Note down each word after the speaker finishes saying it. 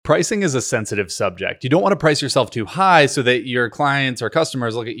Pricing is a sensitive subject. You don't want to price yourself too high so that your clients or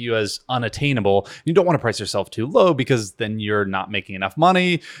customers look at you as unattainable. You don't want to price yourself too low because then you're not making enough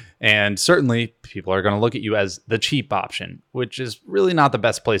money. And certainly people are going to look at you as the cheap option, which is really not the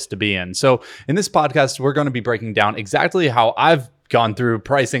best place to be in. So in this podcast, we're going to be breaking down exactly how I've gone through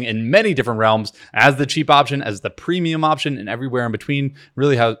pricing in many different realms as the cheap option, as the premium option, and everywhere in between.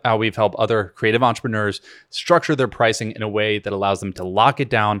 Really how we've helped other creative entrepreneurs structure their pricing in a way that allows them to lock it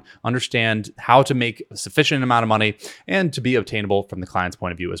down, understand how to make a sufficient amount of money, and to be obtainable from the client's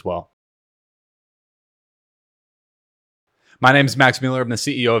point of view as well. My name is Max Mueller. I'm the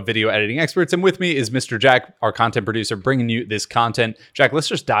CEO of Video Editing Experts, and with me is Mr. Jack, our content producer, bringing you this content. Jack, let's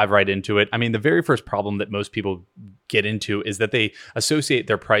just dive right into it. I mean, the very first problem that most people get into is that they associate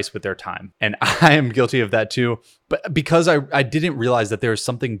their price with their time. And I am guilty of that too, but because I didn't realize that there's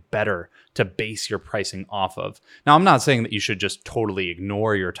something better to base your pricing off of. Now, I'm not saying that you should just totally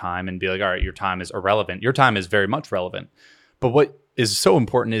ignore your time and be like, all right, your time is irrelevant. Your time is very much relevant. But what is so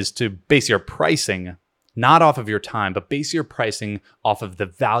important is to base your pricing not off of your time, but base your pricing off of the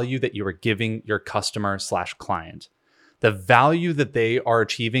value that you are giving your customer/client. The value that they are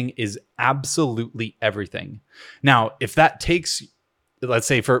achieving is absolutely everything. Now, if that takes, let's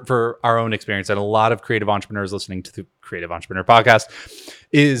say for our own experience, and a lot of creative entrepreneurs listening to the Creative Entrepreneur Podcast,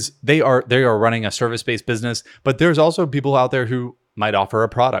 is they are running a service-based business, but there's also people out there who might offer a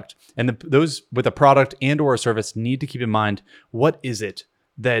product. And those with a product and or a service need to keep in mind, what is it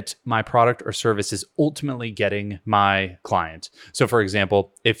that my product or service is ultimately getting my client? So for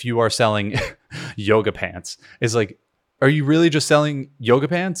example, if you are selling yoga pants, it's like, are you really just selling yoga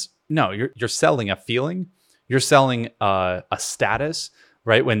pants? No, you're selling a feeling. You're selling a status,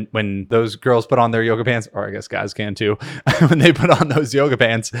 right? When those girls put on their yoga pants, or I guess guys can too, when they put on those yoga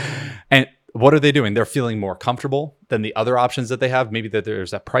pants, and what are they doing? They're feeling more comfortable than the other options that they have. Maybe that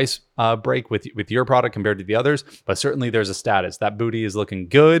there's a price break with your product compared to the others, but certainly there's a status. That booty is looking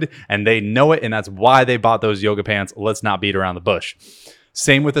good and they know it, and that's why they bought those yoga pants. Let's not beat around the bush.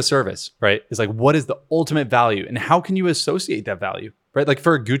 Same with a service, right? It's like, what is the ultimate value and how can you associate that value, right? Like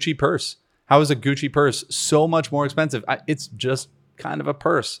for a Gucci purse, how is a Gucci purse so much more expensive? It's just kind of a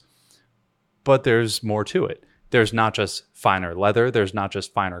purse, but there's more to it. There's not just finer leather. There's not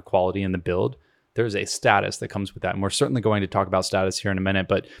just finer quality in the build. There's a status that comes with that. And we're certainly going to talk about status here in a minute.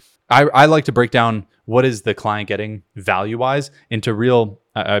 But I like to break down what is the client getting value-wise into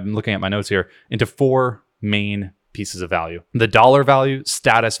I'm looking at my notes here, into 4 main pieces of value. The dollar value,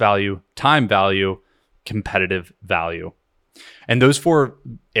 status value, time value, competitive value. And those 4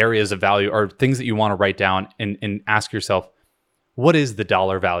 areas of value are things that you want to write down and ask yourself, what is the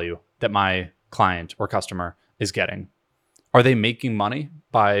dollar value that my client or customer is getting? Are they making money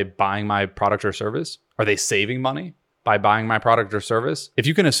by buying my product or service? Are they saving money by buying my product or service? If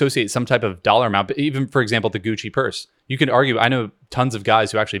you can associate some type of dollar amount, but even for example, the Gucci purse, you can argue, I know tons of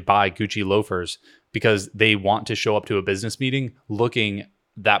guys who actually buy Gucci loafers because they want to show up to a business meeting looking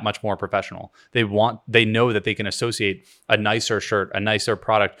that much more professional. They know that they can associate a nicer shirt, a nicer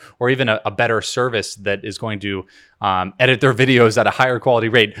product, or even a better service that is going to edit their videos at a higher quality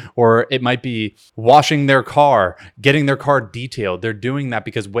rate. Or it might be washing their car, getting their car detailed. They're doing that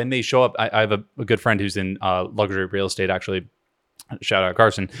because when they show up, I have a good friend who's in luxury real estate, actually. Shout out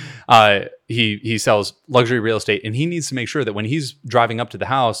Carson. He sells luxury real estate, and he needs to make sure that when he's driving up to the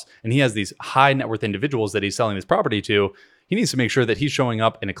house and he has these high net worth individuals that he's selling this property to, he needs to make sure that he's showing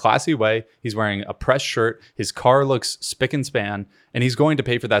up in a classy way. He's wearing a pressed shirt. His car looks spick and span, and he's going to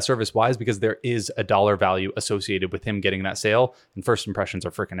pay for that service. Why? Is because there is a dollar value associated with him getting that sale. And first impressions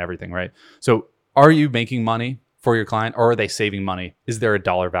are freaking everything, right? So are you making money for your client, or are they saving money? Is there a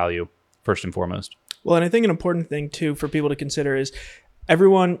dollar value first and foremost? Well, and I think an important thing too for people to consider is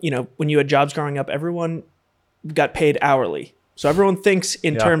everyone, when you had jobs growing up, everyone got paid hourly. So everyone thinks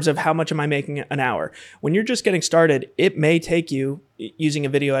in terms of how much am I making an hour. When you're just getting started, it may take you, using a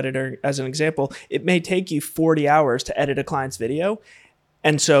video editor as an example, it may take you 40 hours to edit a client's video.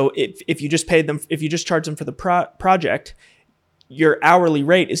 And so if you just paid them, if you just charge them for the project, your hourly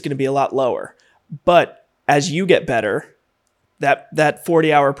rate is going to be a lot lower. But as you get better, that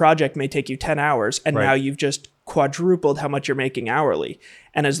 40-hour project may take you 10 hours, and now you've just quadrupled how much you're making hourly.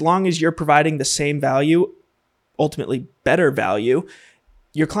 And as long as you're providing the same value, ultimately better value,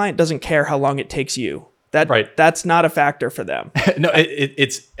 your client doesn't care how long it takes you. That's not a factor for them. No,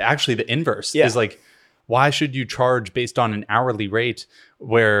 it's actually the inverse. Is like, why should you charge based on an hourly rate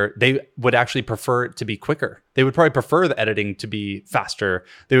where they would actually prefer it to be quicker? They would probably prefer the editing to be faster.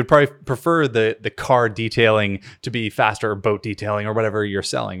 They would probably prefer the car detailing to be faster, or boat detailing, or whatever you're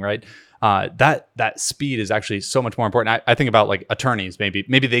selling, right? that speed is actually so much more important. I think about like attorneys, maybe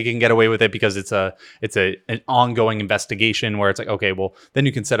they can get away with it because it's an ongoing investigation where it's like, okay, well then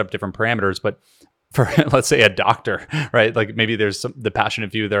you can set up different parameters. But for let's say a doctor, right? Like maybe there's the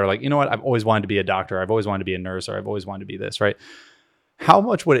passionate few that are like, you know what, I've always wanted to be a doctor, I've always wanted to be a nurse, or I've always wanted to be this, right? How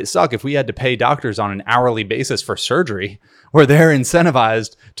much would it suck if we had to pay doctors on an hourly basis for surgery where they're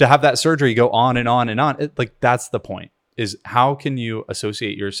incentivized to have that surgery go on and on and on? Like that's the point, is how can you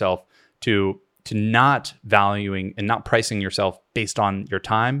associate yourself to not valuing and not pricing yourself based on your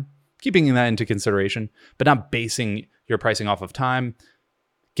time, keeping that into consideration, but not basing your pricing off of time,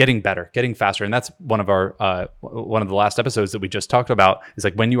 getting better, getting faster. And that's one of the last episodes that we just talked about, is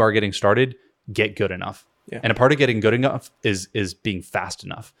like when you are getting started, get good enough. Yeah. And a part of getting good enough is being fast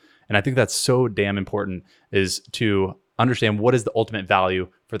enough. And I think that's so damn important, is to understand what is the ultimate value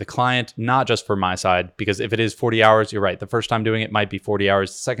for the client, not just for my side. Because if it is 40 hours, you're right. The first time doing it might be 40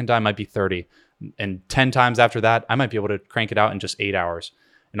 hours. The second time might be 30. And 10 times after that, I might be able to crank it out in just 8 hours.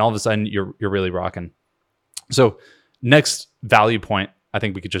 And all of a sudden, you're really rocking. So next value point I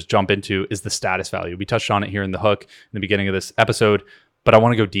think we could just jump into is the status value. We touched on it here in the hook in the beginning of this episode, but I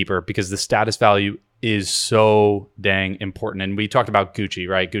want to go deeper because the status value is so dang important. And we talked about Gucci,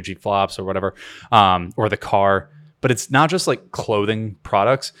 right? Gucci flops or whatever, or the car. But it's not just like clothing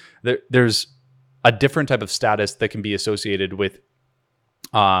products. There's a different type of status that can be associated with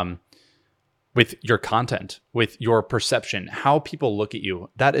your content, with your perception, how people look at you.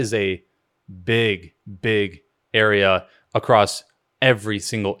 That is a big, big area across every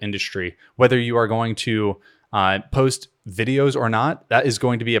single industry. Whether you are going to post videos or not, that is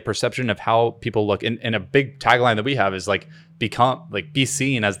going to be a perception of how people look. And a big tagline that we have is like, be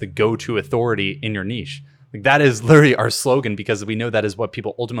seen as the go-to authority in your niche. Like that is literally our slogan, because we know that is what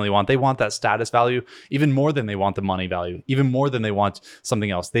people ultimately want. They want that status value even more than they want the money value, even more than they want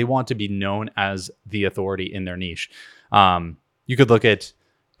something else. They want to be known as the authority in their niche. You could look at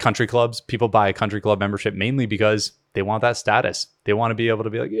country clubs. People buy a country club membership mainly because they want that status. They want to be able to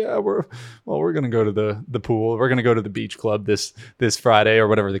be like, yeah, we're going to go to the pool. We're going to go to the beach club this Friday, or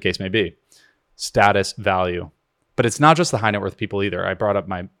whatever the case may be. Status value. But it's not just the high net worth people either. I brought up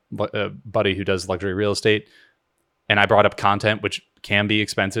my buddy who does luxury real estate, and I brought up content, which can be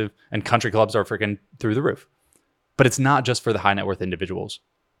expensive, and country clubs are freaking through the roof. But it's not just for the high net worth individuals.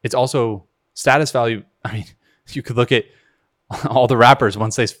 It's also status value. I mean, you could look at all the rappers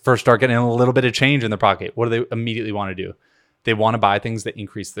once they first start getting a little bit of change in their pocket. What do they immediately want to do? They want to buy things that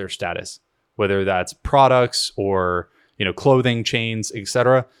increase their status, whether that's products or clothing chains,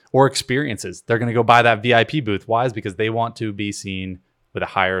 etc., or experiences. They're going to go buy that VIP booth. Why? Is because they want to be seen with a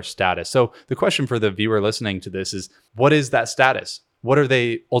higher status. So the question for the viewer listening to this is, what is that status? What are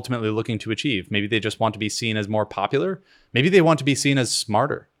they ultimately looking to achieve? Maybe they just want to be seen as more popular. Maybe they want to be seen as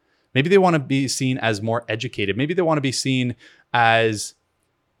smarter. Maybe they want to be seen as more educated. Maybe they want to be seen as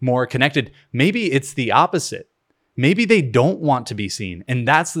more connected. Maybe it's the opposite. Maybe they don't want to be seen, and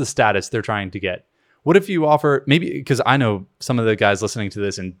that's the status they're trying to get. What if you offer, maybe, because I know some of the guys listening to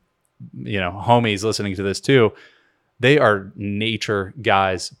this, and homies listening to this too, they are nature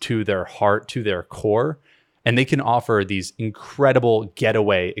guys to their heart, to their core, and they can offer these incredible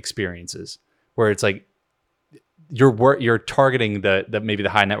getaway experiences where it's like you're targeting the maybe the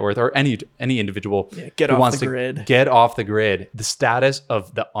high net worth or any individual who wants to get off the grid. The status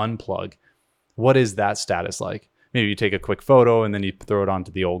of the unplug. What is that status like? Maybe you take a quick photo and then you throw it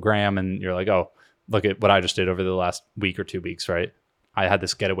onto the old gram and you're like, oh, look at what I just did over the last week or 2 weeks, right? I had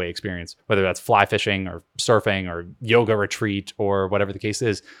this getaway experience, whether that's fly fishing or surfing or yoga retreat or whatever the case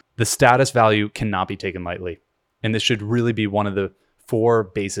is. The status value cannot be taken lightly. And this should really be one of the 4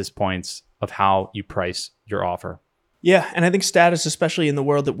 basis points of how you price your offer. Yeah. And I think status, especially in the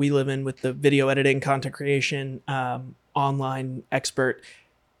world that we live in with the video editing, content creation, online expert,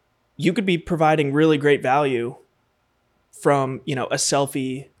 you could be providing really great value from, a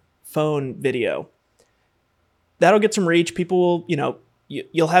selfie phone video. That'll get some reach. People will,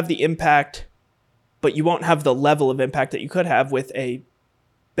 you'll have the impact, but you won't have the level of impact that you could have with a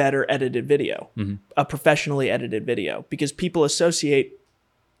better edited video, a professionally edited video, because people associate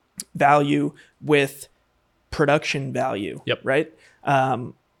value with production value. Yep. Right.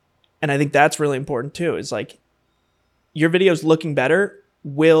 And I think that's really important too, is like your videos looking better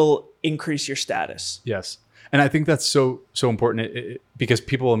will increase your status. Yes. And I think that's so important because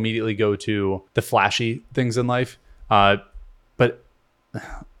people immediately go to the flashy things in life. But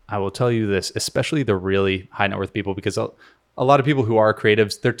I will tell you this, especially the really high net worth people, because a lot of people who are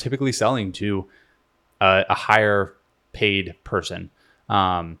creatives, they're typically selling to a higher paid person.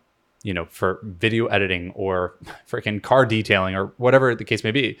 for video editing or freaking car detailing or whatever the case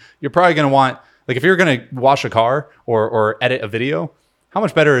may be, you're probably going to want, like if you're going to wash a car or edit a video, how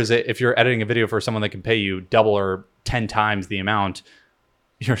much better is it if you're editing a video for someone that can pay you double or 10 times the amount?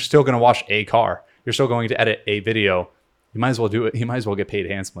 You're still going to wash a car. You're still going to edit a video. You might as well do it. You might as well get paid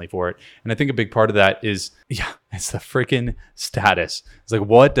handsomely for it. And I think a big part of that is, it's the freaking status. It's like,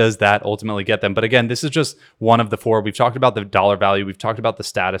 what does that ultimately get them? But again, this is just one of the four. We've talked about the dollar value. We've talked about the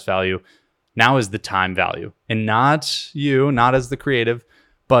status value. Now is the time value. And not you, not as the creative,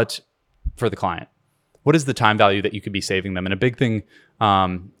 but for the client. What is the time value that you could be saving them? And a big thing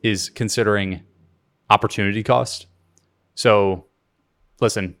is considering opportunity cost. So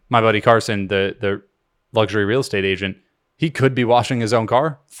listen, my buddy Carson, the luxury real estate agent, he could be washing his own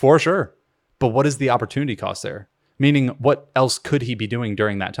car for sure. But what is the opportunity cost there? Meaning, what else could he be doing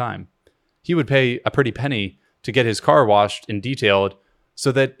during that time? He would pay a pretty penny to get his car washed and detailed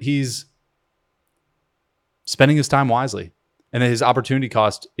so that he's spending his time wisely and that his opportunity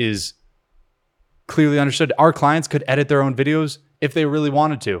cost is clearly understood. Our clients could edit their own videos if they really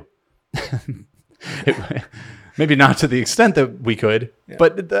wanted to. Maybe not to the extent that we could,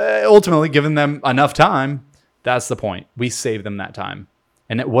 but ultimately giving them enough time, that's the point. We save them that time.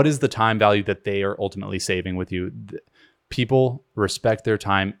 And what is the time value that they are ultimately saving with you? People respect their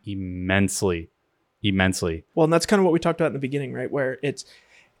time immensely. Well, and that's kind of what we talked about in the beginning, right? Where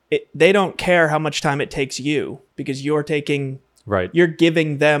they don't care how much time it takes you because you're giving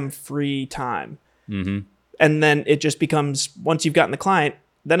them free time. Mm-hmm. And then it just becomes, once you've gotten the client,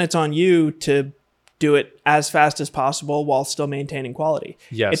 then it's on you to do it as fast as possible while still maintaining quality.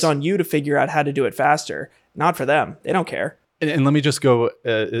 Yes. It's on you to figure out how to do it faster, not for them. They don't care. And let me just go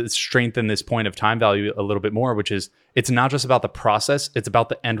strengthen this point of time value a little bit more, which is it's not just about the process, it's about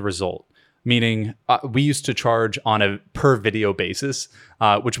the end result. Meaning we used to charge on a per video basis,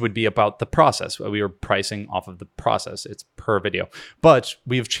 which would be about the process. We were pricing off of the process. It's per video. But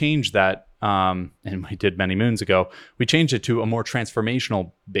we've changed that, and we did many moons ago, we changed it to a more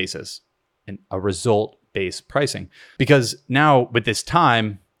transformational basis and a result-based pricing. Because now with this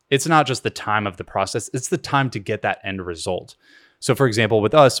time, it's not just the time of the process, it's the time to get that end result. So for example,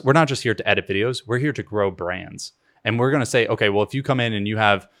 with us, we're not just here to edit videos, we're here to grow brands. And we're going to say, okay, well, if you come in and you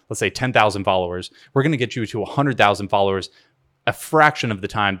have, let's say 10,000 followers, we're going to get you to 100,000 followers, a fraction of the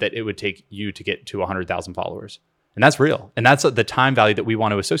time that it would take you to get to 100,000 followers. And that's real. And that's the time value that we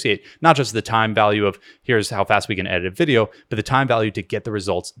want to associate, not just the time value of here's how fast we can edit a video, but the time value to get the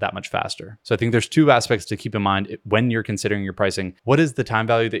results that much faster. So I think there's two aspects to keep in mind when you're considering your pricing. What is the time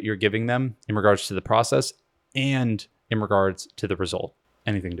value that you're giving them in regards to the process and in regards to the result?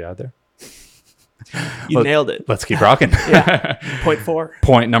 Anything to add there? You nailed it. Let's keep rocking. Yeah. Point 4.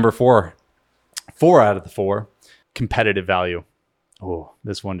 Point number 4. 4 out of the 4. Competitive value. Oh,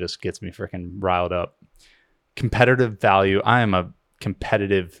 this one just gets me freaking riled up. Competitive value. I am a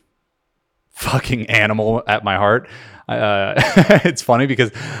competitive fucking animal at my heart. It's funny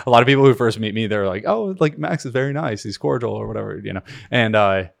because a lot of people who first meet me, they're like, oh, like Max is very nice. He's cordial or whatever, and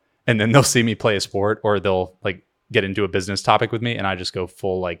then they'll see me play a sport or they'll like get into a business topic with me and I just go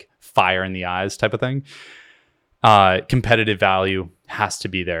full like fire in the eyes type of thing. Competitive value has to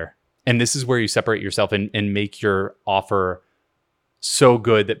be there. And this is where you separate yourself and make your offer so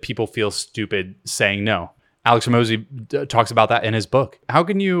good that people feel stupid saying no. Alex Hormozi talks about that in his book. How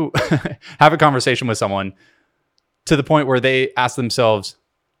can you have a conversation with someone to the point where they ask themselves,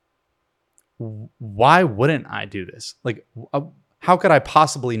 why wouldn't I do this? Like, how could I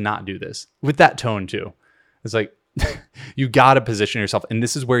possibly not do this? With that tone too. It's like, you got to position yourself. And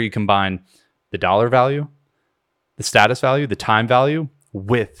this is where you combine the dollar value, the status value, the time value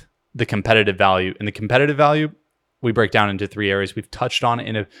with the competitive value. And the competitive value, we break down into 3 areas. We've touched on it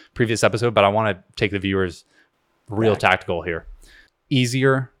in a previous episode, but I want to take the viewers real tactical here.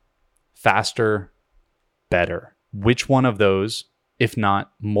 Easier, faster, better. Which one of those, if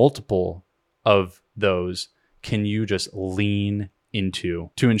not multiple of those, can you just lean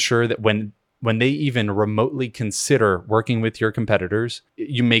into to ensure that when they even remotely consider working with your competitors,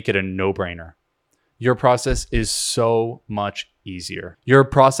 you make it a no-brainer? Your process is so much easier. Your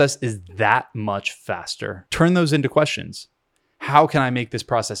process is that much faster. Turn those into questions. How can I make this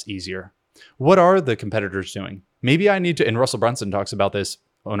process easier? What are the competitors doing? Maybe I need to, and Russell Brunson talks about this,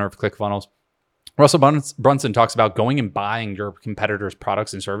 owner of ClickFunnels. Russell Brunson talks about going and buying your competitors'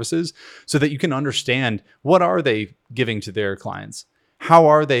 products and services so that you can understand what are they giving to their clients? How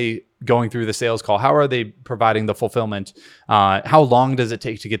are they going through the sales call? How are they providing the fulfillment? How long does it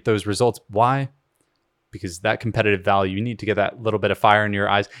take to get those results? Why? Because that competitive value, you need to get that little bit of fire in your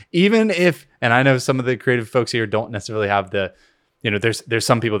eyes. Even if, and I know some of the creative folks here don't necessarily have the there's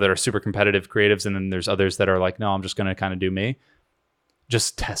some people that are super competitive creatives, and then there's others that are like, no, I'm just going to kind of do me.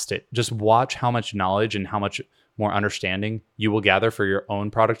 Just test it. Just watch how much knowledge and how much more understanding you will gather for your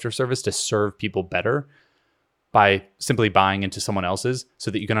own product or service to serve people better by simply buying into someone else's, so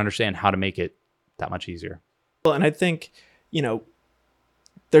that you can understand how to make it that much easier. Well, and I think,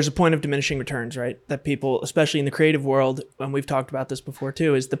 there's a point of diminishing returns, right? That people, especially in the creative world, and we've talked about this before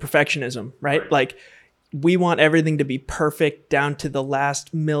too, is the perfectionism, right? Like, we want everything to be perfect down to the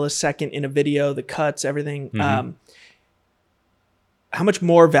last millisecond in a video, the cuts, everything. Mm-hmm. How much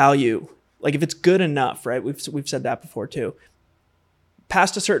more value, like if it's good enough, right? We've said that before too.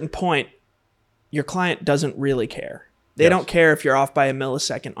 Past a certain point, your client doesn't really care. They don't care if you're off by a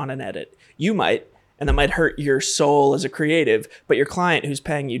millisecond on an edit. You might, and that might hurt your soul as a creative, but your client who's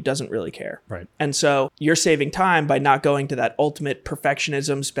paying you doesn't really care. Right. And so you're saving time by not going to that ultimate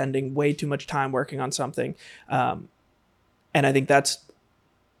perfectionism, spending way too much time working on something. And I think that's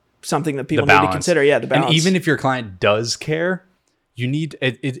something that people need to consider. Yeah, the balance. And even if your client does care, you need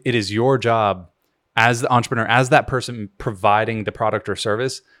it is your job as the entrepreneur, as that person providing the product or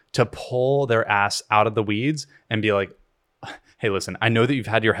service, to pull their ass out of the weeds and be like, hey, listen, I know that you've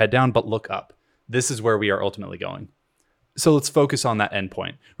had your head down, but look up. This is where we are ultimately going. So let's focus on that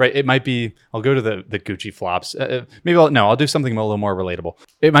endpoint, right? It might be, I'll go to the Gucci flops. I'll do something a little more relatable.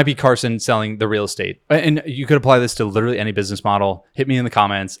 It might be Carson selling the real estate. And you could apply this to literally any business model. Hit me in the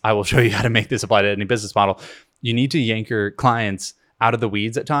comments. I will show you how to make this apply to any business model. You need to yank your clients out of the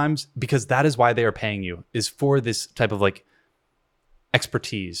weeds at times, because that is why they are paying you, is for this type of like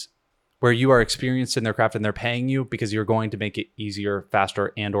expertise where you are experienced in their craft, and they're paying you because you're going to make it easier,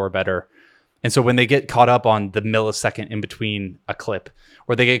 faster, and or better. And so when they get caught up on the millisecond in between a clip,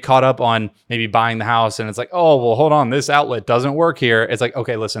 or they get caught up on maybe buying the house and it's like, oh, well, hold on, this outlet doesn't work here. It's like,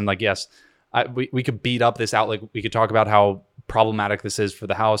 okay, listen, like, yes, we could beat up this outlet. We could talk about how problematic this is for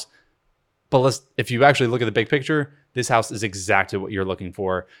the house. But if you actually look at the big picture, this house is exactly what you're looking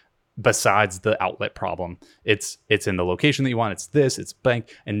for. Besides the outlet problem, it's in the location that you want. It's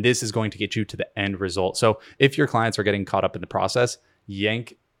blank, and this is going to get you to the end result. So if your clients are getting caught up in the process,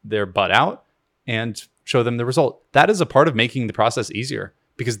 yank their butt out and show them the result. That is a part of making the process easier,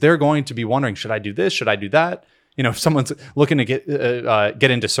 because they're going to be wondering, should I do this? Should I do that? If someone's looking to get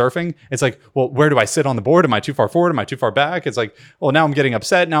into surfing, it's like, well, where do I sit on the board? Am I too far forward? Am I too far back? It's like, well, now I'm getting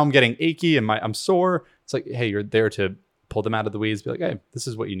upset. Now I'm getting achy and I'm sore. It's like, hey, you're there to pull them out of the weeds, be like, hey, this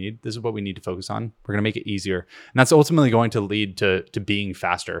is what you need. This is what we need to focus on. We're going to make it easier. And that's ultimately going to lead to being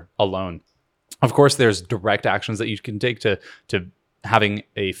faster alone. Of course, there's direct actions that you can take to having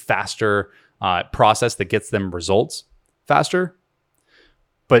a faster process that gets them results faster.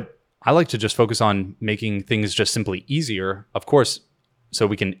 But I like to just focus on making things just simply easier, of course, so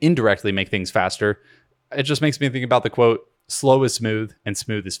we can indirectly make things faster. It just makes me think about the quote, slow is smooth and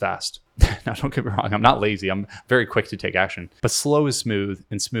smooth is fast. Now, don't get me wrong. I'm not lazy. I'm very quick to take action. But slow is smooth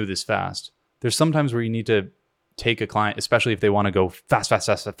and smooth is fast. There's sometimes where you need to take a client, especially if they want to go fast,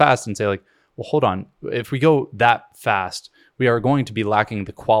 and say like, well, hold on. If we go that fast, we are going to be lacking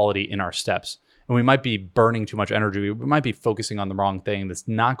the quality in our steps. And we might be burning too much energy. We might be focusing on the wrong thing that's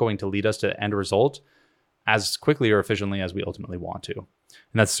not going to lead us to the end result as quickly or efficiently as we ultimately want to. And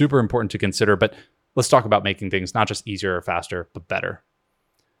that's super important to consider. But let's talk about making things not just easier or faster, but better.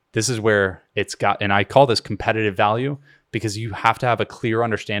 This is where it's got, and I call this competitive value, because you have to have a clear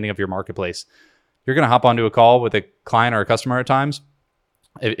understanding of your marketplace. You're going to hop onto a call with a client or a customer at times.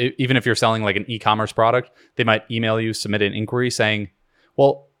 Even if you're selling like an e-commerce product, they might email you, submit an inquiry saying,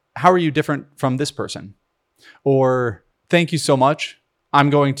 well, how are you different from this person? Or thank you so much. I'm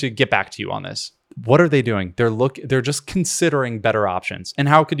going to get back to you on this. What are they doing? They're just considering better options. And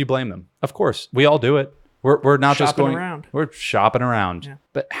how could you blame them? Of course, we all do it. We're not just going around. We're shopping around. Yeah.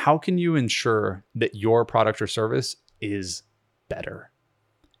 But how can you ensure that your product or service is better?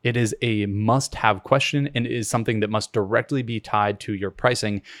 It is a must-have question, and it is something that must directly be tied to your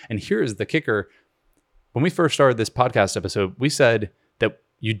pricing. And here is the kicker. When we first started this podcast episode, we said that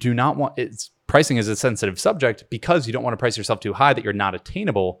you do not want pricing is a sensitive subject, because you don't want to price yourself too high that you're not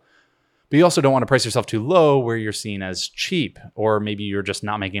attainable. But you also don't want to price yourself too low where you're seen as cheap, or maybe you're just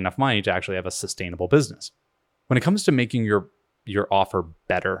not making enough money to actually have a sustainable business. When it comes to making your offer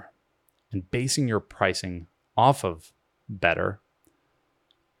better and basing your pricing off of better,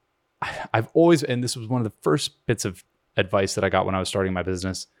 I've always, and this was one of the first bits of advice that I got when I was starting my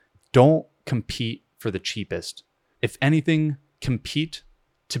business, don't compete for the cheapest. If anything, compete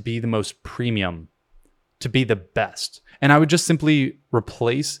to be the most premium, to be the best. And I would just simply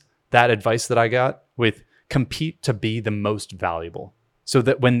replace that advice that I got with compete to be the most valuable. so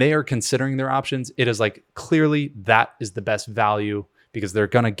that when they are considering their options, it is like clearly that is the best value because they're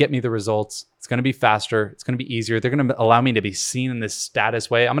going to get me the results. It's going to be faster. It's going to be easier. They're going to allow me to be seen in this status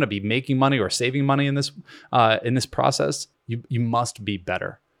way. I'm going to be making money or saving money in this process. You must be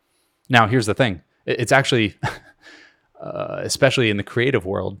better. Now, here's the thing. It's actually, especially in the creative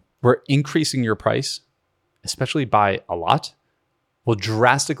world, where increasing your price, especially by a lot, will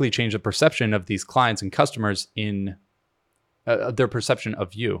drastically change the perception of these clients and customers in their perception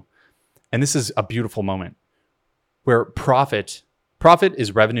of you. And this is a beautiful moment where profit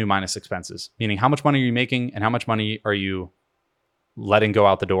is revenue minus expenses, meaning how much money are you making and how much money are you letting go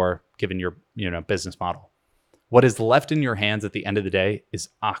out the door given your business model. What is left in your hands at the end of the day is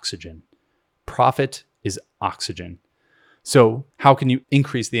oxygen. Profit is oxygen. So how can you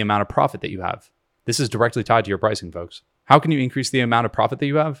increase the amount of profit that you have? This is directly tied to your pricing, folks. How can you increase the amount of profit that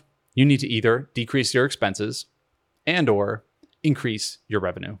you have? You need to either decrease your expenses and or increase your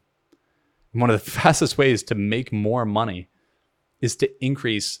revenue. And one of the fastest ways to make more money is to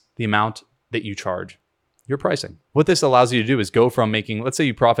increase the amount that you charge, your pricing. What this allows you to do is go from making, let's say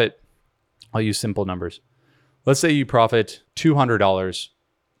you profit, I'll use simple numbers. Let's say you profit $200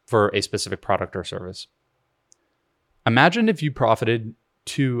 for a specific product or service. Imagine if you profited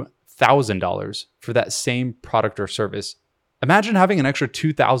 $2,000 for that same product or service. Imagine having an extra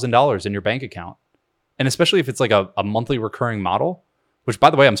 $2,000 in your bank account. And especially if it's like a monthly recurring model, which by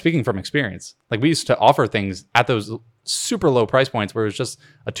the way, I'm speaking from experience. Like we used to offer things at those super low price points where it was just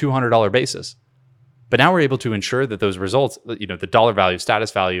a $200 basis. But now we're able to ensure that those results, the dollar value, status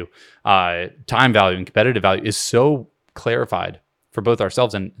value, time value, and competitive value is so clarified for both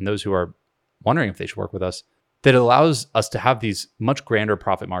ourselves and those who are wondering if they should work with us, that it allows us to have these much grander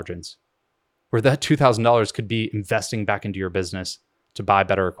profit margins where that $2,000 could be investing back into your business to buy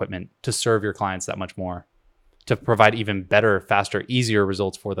better equipment, to serve your clients that much more, to provide even better, faster, easier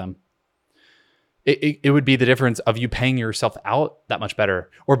results for them. It would be the difference of you paying yourself out that much better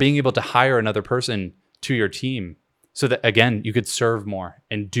or being able to hire another person to your team so that, again, you could serve more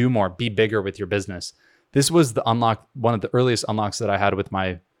and do more, be bigger with your business. This was the unlock. One of the earliest unlocks that I had with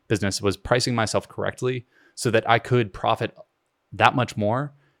my business was pricing myself correctly so that I could profit that much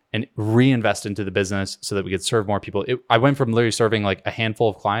more and reinvest into the business so that we could serve more people. I went from literally serving like a handful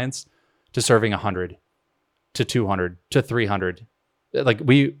of clients to serving 100 to 200 to 300. Like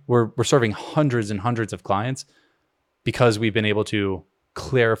we're serving hundreds and hundreds of clients because we've been able to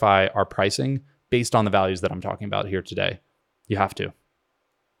clarify our pricing based on the values that I'm talking about here today. You have to.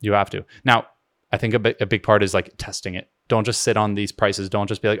 Now, I think a big part is like testing it. Don't just sit on these prices. Don't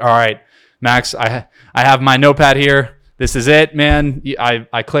just be like, all right, Max, I have my notepad here. This is it, man.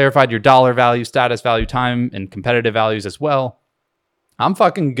 I clarified your dollar value, status value, time, and competitive values as well. I'm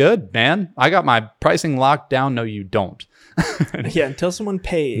fucking good, man. I got my pricing locked down. No, you don't. Yeah, until someone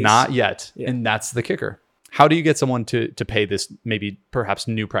pays. Not yet. Yeah. And that's the kicker. How do you get someone to pay this maybe perhaps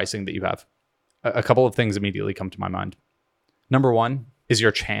new pricing that you have? A couple of things immediately come to my mind. Number one is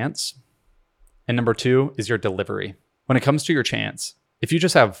your chance. And number two is your delivery. When it comes to your chance, if you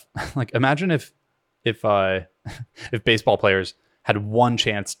just have, like, imagine if baseball players had one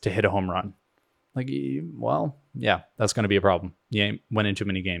chance to hit a home run. Like, well, yeah, that's going to be a problem. You ain't winning too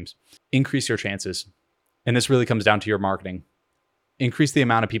many games. Increase your chances. And this really comes down to your marketing. Increase the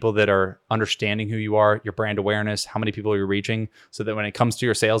amount of people that are understanding who you are, your brand awareness, how many people you're reaching, so that when it comes to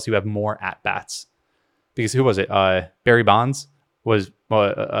your sales, you have more at-bats. Because who was it? Barry Bonds was,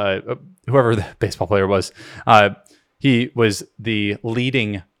 whoever the baseball player was, he was the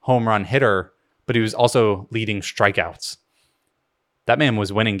leading home run hitter, but he was also leading strikeouts. That man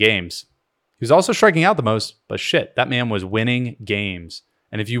was winning games. He was also striking out the most, but shit, that man was winning games.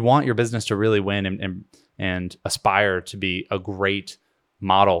 And if you want your business to really win and aspire to be a great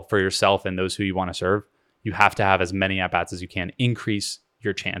model for yourself and those who you want to serve, you have to have as many at-bats as you can. Increase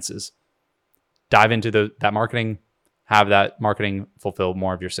your chances. Dive into that marketing, have that marketing fulfill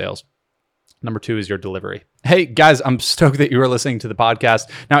more of your sales. Number two is your delivery. Hey, guys, I'm stoked that you are listening to the podcast.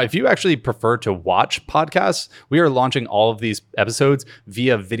 Now, if you actually prefer to watch podcasts, we are launching all of these episodes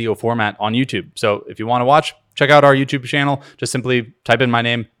via video format on YouTube. So if you want to watch, check out our YouTube channel. Just simply type in my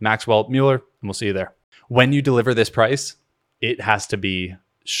name, Maxwell Mueller, and we'll see you there. When you deliver this price, it has to be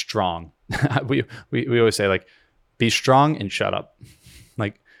strong. we always say, like, be strong and shut up.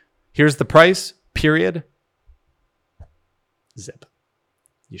 Like, here's the price, period. Zip.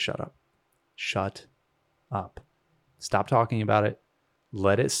 You shut up. Shut up. Stop talking about it.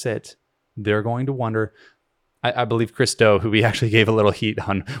 Let it sit. They're going to wonder. I believe Christo, who we actually gave a little heat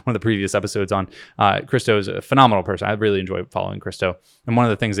on one of the previous episodes on, Christo is a phenomenal person. I really enjoy following Christo. And one of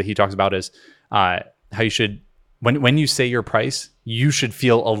the things that he talks about is how you should when you say your price, you should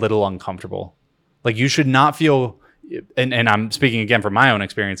feel a little uncomfortable. Like you should not feel, and I'm speaking again from my own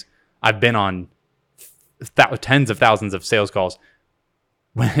experience. I've been on tens of thousands of sales calls.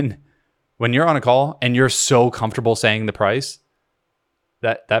 When you're on a call and you're so comfortable saying the price,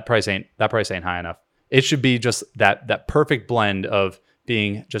 that price ain't high enough. It should be just that perfect blend of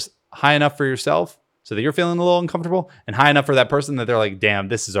being just high enough for yourself so that you're feeling a little uncomfortable, and high enough for that person that they're like, damn,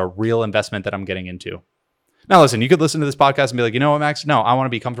 this is a real investment that I'm getting into. Now, listen, you could listen to this podcast and be like, you know what, Max? No, I want to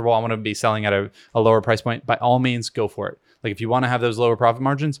be comfortable. I want to be selling at a lower price point. By all means, go for it. Like if you want to have those lower profit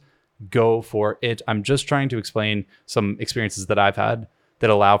margins, go for it. I'm just trying to explain some experiences that I've had that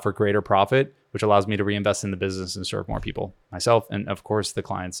allow for greater profit, which allows me to reinvest in the business and serve more people, myself, and of course the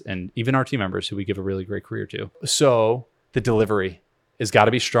clients, and even our team members who we give a really great career to. So the delivery has got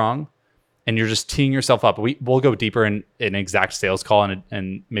to be strong, and you're just teeing yourself up. We'll go deeper in an exact sales call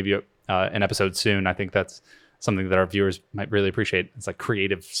and maybe an episode soon. I think that's something that our viewers might really appreciate. It's like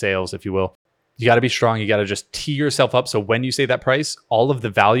creative sales, if you will. You got to be strong. You got to just tee yourself up. So when you say that price, all of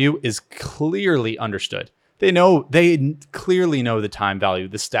the value is clearly understood. They clearly know the time value,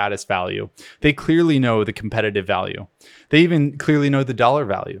 the status value. They clearly know the competitive value. They even clearly know the dollar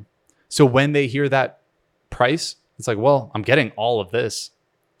value. So when they hear that price, it's like, well, I'm getting all of this.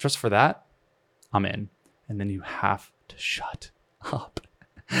 Just for that, I'm in. And then you have to shut up.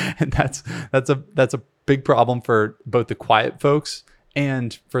 And that's a big problem for both the quiet folks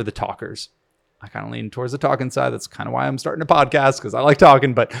and for the talkers. I kind of lean towards the talking side. That's kind of why I'm starting a podcast, because I like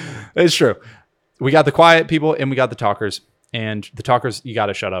talking, but it's true. We got the quiet people and we got the talkers. And the talkers, you got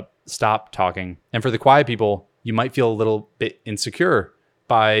to shut up. Stop talking. And for the quiet people, you might feel a little bit insecure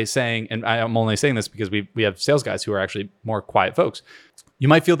by saying, and I'm only saying this because we have sales guys who are actually more quiet folks. You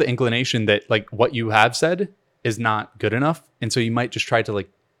might feel the inclination that like what you have said is not good enough. And so you might just try to like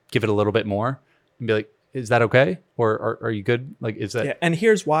give it a little bit more and be like, is that okay? Or are you good? Like, is that? Yeah. And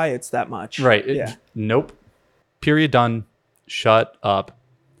here's why it's that much. Right. Yeah. Nope. Period. Done. Shut up.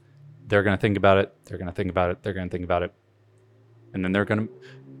 They're going to think about it. They're going to think about it. They're going to think about it. And then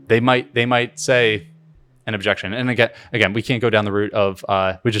they might say an objection. And again, we can't go down the route of,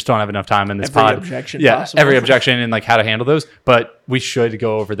 we just don't have enough time in this pod. Every objection and like how to handle those, but we should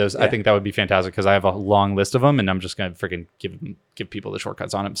go over those. Yeah. I think that would be fantastic because I have a long list of them and I'm just going to freaking give people the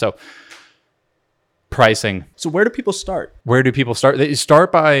shortcuts on them. So pricing. So where do people start? They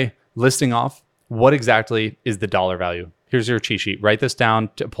start by listing off what exactly is the dollar value. Here's your cheat sheet. Write this down,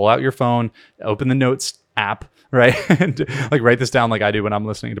 to pull out your phone, open the notes app, right? And like write this down like I do when I'm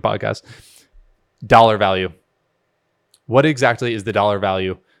listening to podcasts. Dollar value. What exactly is the dollar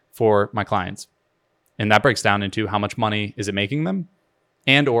value for my clients? And that breaks down into how much money is it making them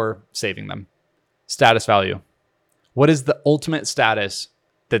and or saving them. Status value. What is the ultimate status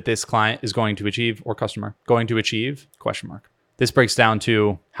that this client is going to achieve or customer going to achieve? ? This breaks down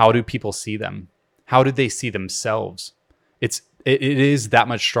to how do people see them? How do they see themselves? It is that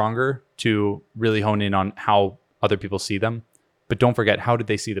much stronger to really hone in on how other people see them. But don't forget, how did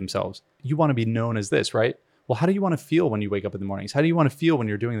they see themselves? You want to be known as this, right? Well, how do you want to feel when you wake up in the mornings? How do you want to feel when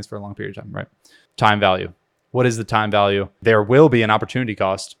you're doing this for a long period of time, right? Time value. What is the time value? There will be an opportunity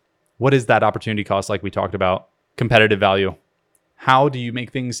cost. What is that opportunity cost like we talked about? Competitive value. How do you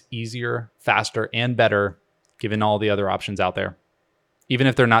make things easier, faster, and better given all the other options out there? Even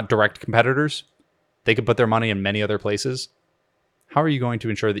if they're not direct competitors, they could put their money in many other places. How are you going to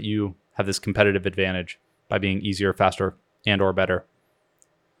ensure that you have this competitive advantage by being easier, faster, and or better?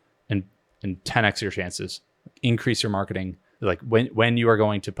 And 10x your chances. Increase your marketing. Like when you are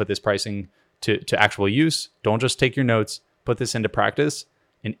going to put this pricing to actual use, don't just take your notes, put this into practice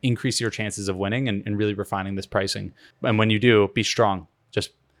and increase your chances of winning and really refining this pricing. And when you do, be strong.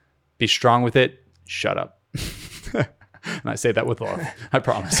 Just be strong with it. Shut up. And I say that with love. I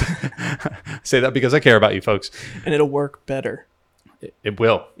promise. I say that because I care about you folks. And it'll work better. It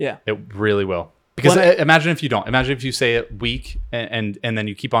will. Yeah. It really will. Because imagine if you don't. Imagine if you say it week and then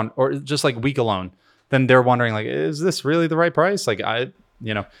you keep on, or just like week alone. Then they're wondering like, is this really the right price? Like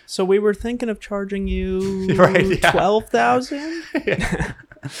So we were thinking of charging you right, yeah. $12,000.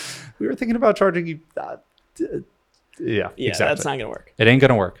 We were thinking about charging you. Yeah, exactly. That's not gonna work. It ain't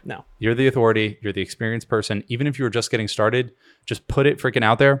gonna work. No. You're the authority. You're the experienced person. Even if you were just getting started, just put it freaking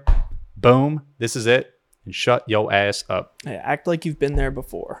out there. Boom. This is it. And shut your ass up. Yeah, act like you've been there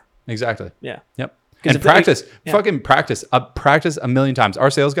before. Exactly. Yeah. Yep. And practice. Fucking practice. Practice a million times.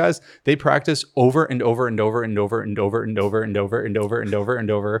 Our sales guys, they practice over and over and over and over and over and over and over and over and over and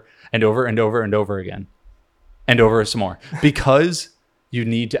over and over and over and over again. And over some more. Because you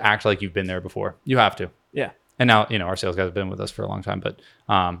need to act like you've been there before. You have to. Yeah. And now, our sales guys have been with us for a long time, but,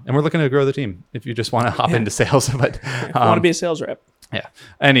 and we're looking to grow the team if you just want to hop into sales, but I want to be a sales rep. Yeah.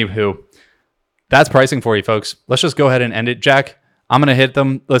 Anywho, that's pricing for you folks. Let's just go ahead and end it. Jack, I'm going to hit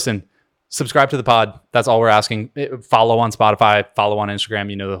them. Listen, subscribe to the pod. That's all we're asking. Follow on Spotify, follow on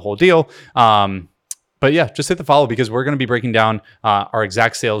Instagram, the whole deal. But yeah, just hit the follow because we're going to be breaking down our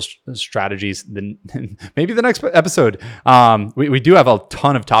exact sales strategies. Maybe the next episode. We do have a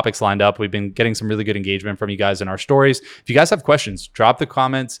ton of topics lined up. We've been getting some really good engagement from you guys in our stories. If you guys have questions, drop the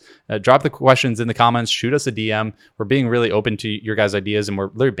questions in the comments. Shoot us a DM. We're being really open to your guys' ideas, and we're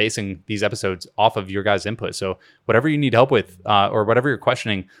literally basing these episodes off of your guys' input. So whatever you need help with or whatever you're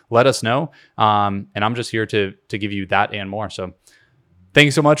questioning, let us know. And I'm just here to give you that and more. So thank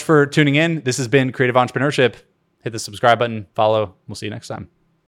you so much for tuning in. This has been Creative Entrepreneurship. Hit the subscribe button, follow. We'll see you next time.